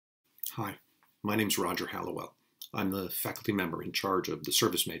Hi, my name's Roger Hallowell. I'm the faculty member in charge of the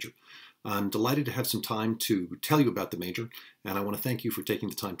service major. I'm delighted to have some time to tell you about the major, and I want to thank you for taking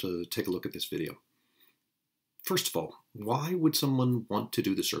the time to take a look at this video. First of all, why would someone want to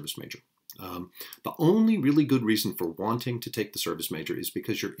do the service major? The only really good reason for wanting to take the service major is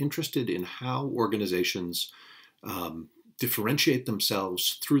because you're interested in how organizations differentiate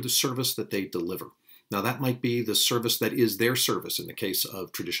themselves through the service that they deliver. Now, that might be the service that is their service in the case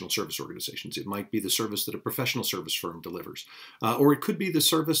of traditional service organizations. It might be the service that a professional service firm delivers. Or it could be the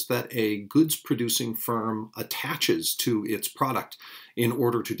service that a goods-producing firm attaches to its product in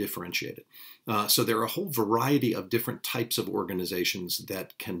order to differentiate it. So there are a whole variety of different types of organizations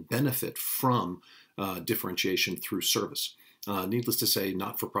that can benefit from differentiation through service. Needless to say,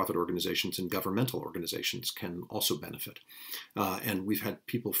 not-for-profit organizations and governmental organizations can also benefit. And we've had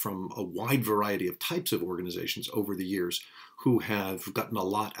people from a wide variety of types of organizations over the years who have gotten a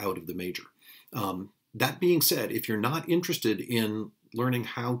lot out of the major. That being said, if you're not interested in learning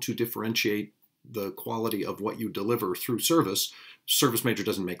how to differentiate the quality of what you deliver through service major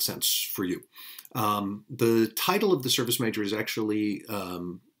doesn't make sense for you. The title of the service major is actually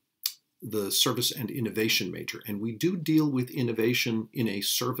the Service and Innovation major, and we do deal with innovation in a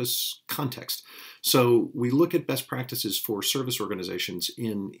service context. So we look at best practices for service organizations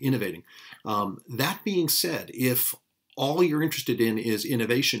in innovating. That being said, if all you're interested in is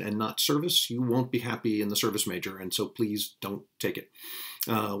innovation and not service, you won't be happy in the service major, and so please don't take it.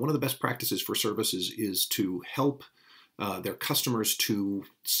 One of the best practices for services is to help their customers to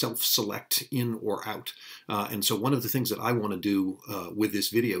self-select in or out. And so one of the things that I want to do with this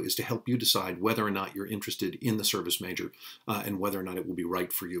video is to help you decide whether or not you're interested in the service major and whether or not it will be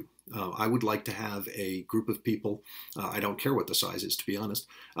right for you. I would like to have a group of people, I don't care what the size is to be honest,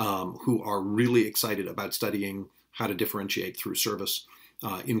 who are really excited about studying how to differentiate through service,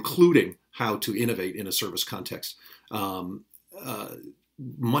 including how to innovate in a service context.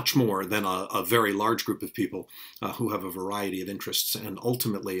 Much more than a very large group of people who have a variety of interests, and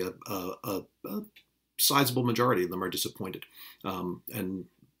ultimately a sizable majority of them are disappointed. And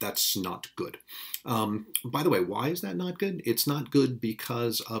that's not good. By the way, why is that not good? It's not good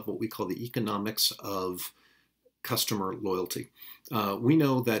because of what we call the economics of customer loyalty. We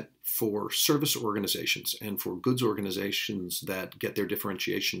know that for service organizations and for goods organizations that get their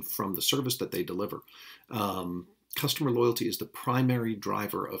differentiation from the service that they deliver, customer loyalty is the primary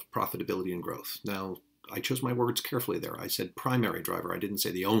driver of profitability and growth. Now, I chose my words carefully there. I said primary driver. I didn't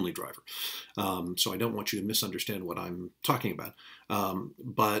say the only driver. So I don't want you to misunderstand what I'm talking about.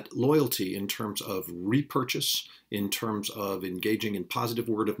 But loyalty in terms of repurchase, in terms of engaging in positive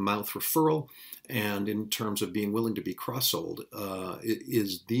word-of-mouth referral, and in terms of being willing to be cross-sold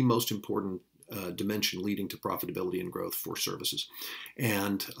is the most important dimension leading to profitability and growth for services.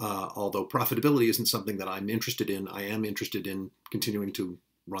 And although profitability isn't something that I'm interested in, I am interested in continuing to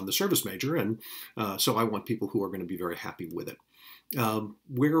run the service major, and so I want people who are going to be very happy with it.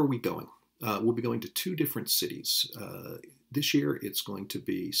 Where are we going? We'll be going to two different cities. This year it's going to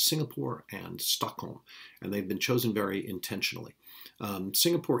be Singapore and Stockholm, and they've been chosen very intentionally.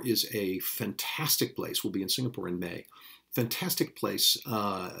 Singapore is a fantastic place. We'll be in Singapore in May. Fantastic place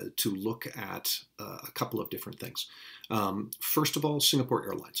to look at a couple of different things. First of all, Singapore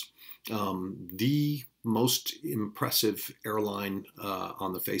Airlines, the most impressive airline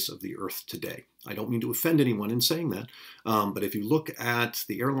on the face of the earth today. I don't mean to offend anyone in saying that, but if you look at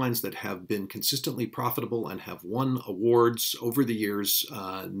the airlines that have been consistently profitable and have won awards over the years,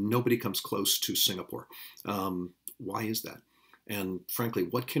 nobody comes close to Singapore. Why is that? And frankly,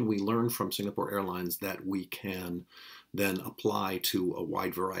 what can we learn from Singapore Airlines that we can then apply to a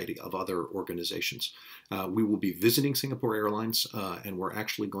wide variety of other organizations? We will be visiting Singapore Airlines, and we're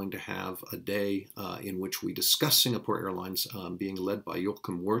actually going to have a day in which we discuss Singapore Airlines, being led by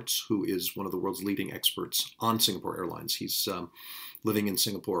Joachim Wirtz, who is one of the world's leading experts on Singapore Airlines. He's living in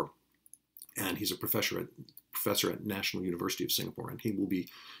Singapore, and he's a professor at National University of Singapore, and he will be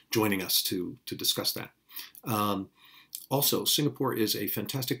joining us to discuss that. Also, Singapore is a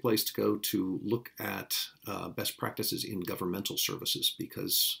fantastic place to go to look at best practices in governmental services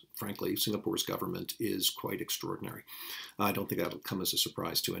because, frankly, Singapore's government is quite extraordinary. I don't think that'll come as a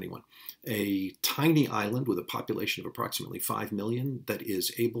surprise to anyone. A tiny island with a population of approximately 5 million that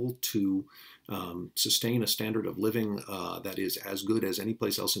is able to sustain a standard of living that is as good as any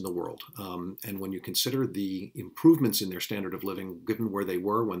place else in the world. And when you consider the improvements in their standard of living, given where they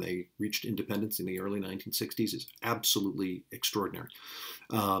were when they reached independence in the early 1960s, is absolutely extraordinary.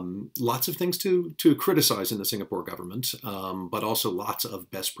 Lots of things to criticize in the Singapore government, but also lots of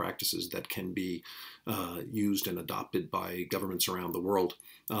best practices practices that can be used and adopted by governments around the world.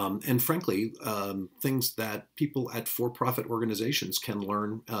 And frankly, things that people at for-profit organizations can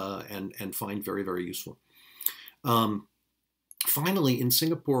learn and find very, very useful. Finally, in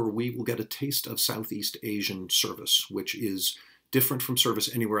Singapore, we will get a taste of Southeast Asian service, which is different from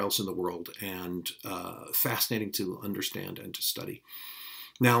service anywhere else in the world and fascinating to understand and to study.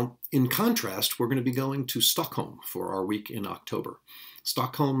 Now, in contrast, we're going to be going to Stockholm for our week in October.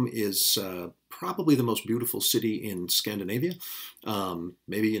 Stockholm is probably the most beautiful city in Scandinavia,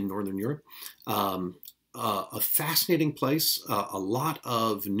 maybe in Northern Europe. A fascinating place, a lot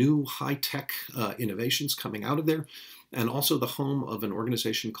of new high-tech innovations coming out of there, and also the home of an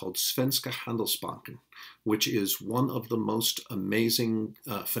organization called Svenska Handelsbanken, which is one of the most amazing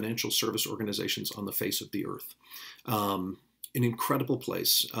financial service organizations on the face of the earth. An incredible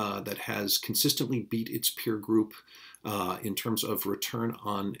place that has consistently beat its peer group in terms of return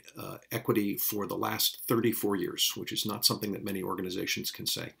on equity for the last 34 years, which is not something that many organizations can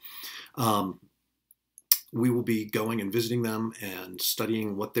say. We will be going and visiting them and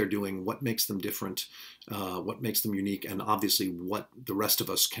studying what they're doing, what makes them different, what makes them unique, and obviously what the rest of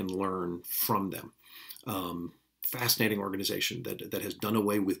us can learn from them. Fascinating organization that has done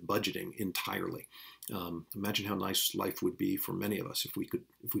away with budgeting entirely. Imagine how nice life would be for many of us if we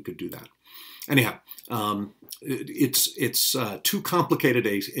could do that. Anyhow, it's too complicated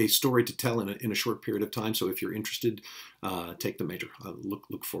a story to tell in a short period of time. So if you're interested, take the major.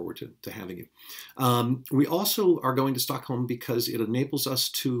 Look forward to having you. We also are going to Stockholm because it enables us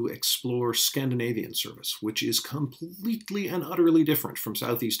to explore Scandinavian service, which is completely and utterly different from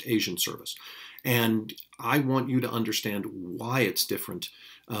Southeast Asian service. And I want you to understand why it's different.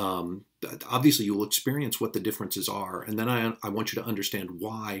 Obviously, you'll experience what the differences are, and then I want you to understand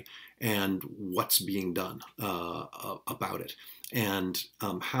why and what's being done about it, and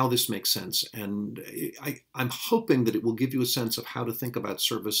how this makes sense. And I'm hoping that it will give you a sense of how to think about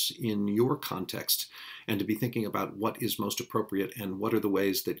service in your context and to be thinking about what is most appropriate and what are the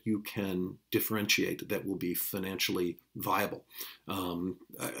ways that you can differentiate that will be financially viable,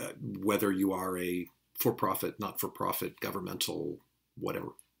 whether you are a for-profit, not-for-profit, governmental, whatever,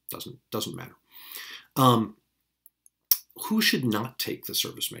 doesn't matter. Who should not take the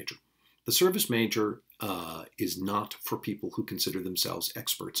service major? The service major is not for people who consider themselves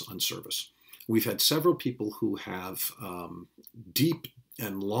experts on service. We've had several people who have deep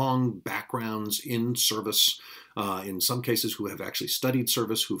and long backgrounds in service, in some cases who have actually studied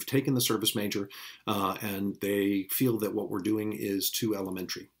service, who've taken the service major, and they feel that what we're doing is too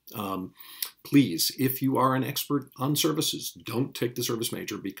elementary. Please, if you are an expert on services, don't take the service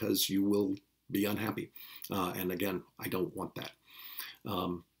major because you will be unhappy. And again, I don't want that.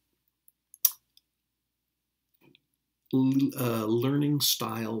 Learning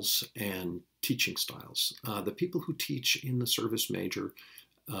styles and teaching styles. The people who teach in the service major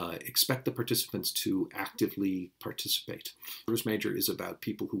expect the participants to actively participate. The service major is about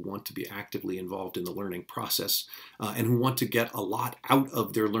people who want to be actively involved in the learning process and who want to get a lot out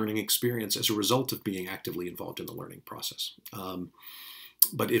of their learning experience as a result of being actively involved in the learning process.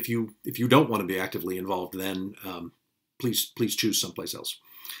 But if you don't want to be actively involved, then please choose someplace else.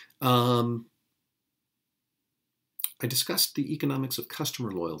 I discussed the economics of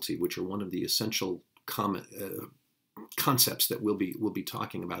customer loyalty, which are one of the essential concepts that we'll be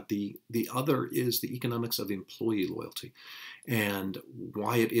talking about. The other is the economics of employee loyalty and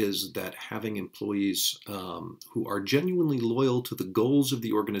why it is that having employees who are genuinely loyal to the goals of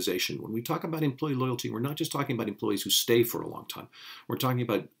the organization. When we talk about employee loyalty, we're not just talking about employees who stay for a long time. We're talking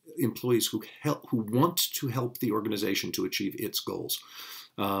about employees who want to help the organization to achieve its goals.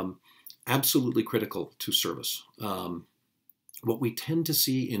 Absolutely critical to service. What we tend to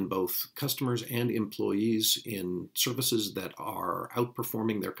see in both customers and employees in services that are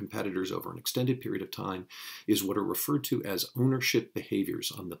outperforming their competitors over an extended period of time is what are referred to as ownership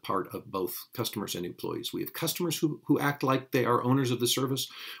behaviors on the part of both customers and employees. We have customers who act like they are owners of the service.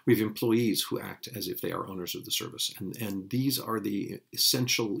 We have employees who act as if they are owners of the service. And these are the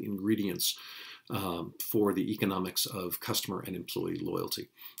essential ingredients for the economics of customer and employee loyalty.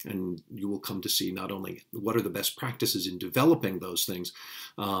 And you will come to see not only what are the best practices in developing those things,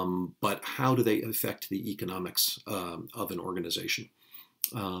 but how do they affect the economics of an organization.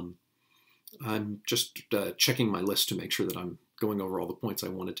 I'm just checking my list to make sure that I'm going over all the points I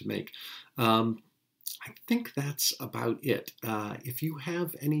wanted to make. I think that's about it. If you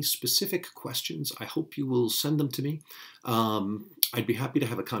have any specific questions, I hope you will send them to me. I'd be happy to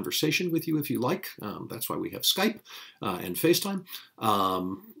have a conversation with you if you like. That's why we have Skype and FaceTime.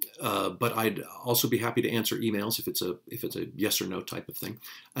 But I'd also be happy to answer emails if it's a yes or no type of thing.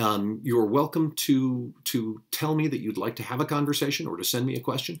 You're welcome to tell me that you'd like to have a conversation or to send me a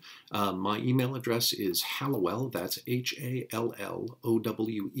question. My email address is Hallowell, that's HALLOWELL,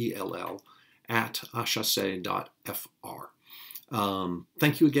 at achase.fr.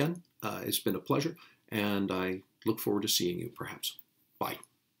 Thank you again. It's been a pleasure, and I look forward to seeing you perhaps. Bye.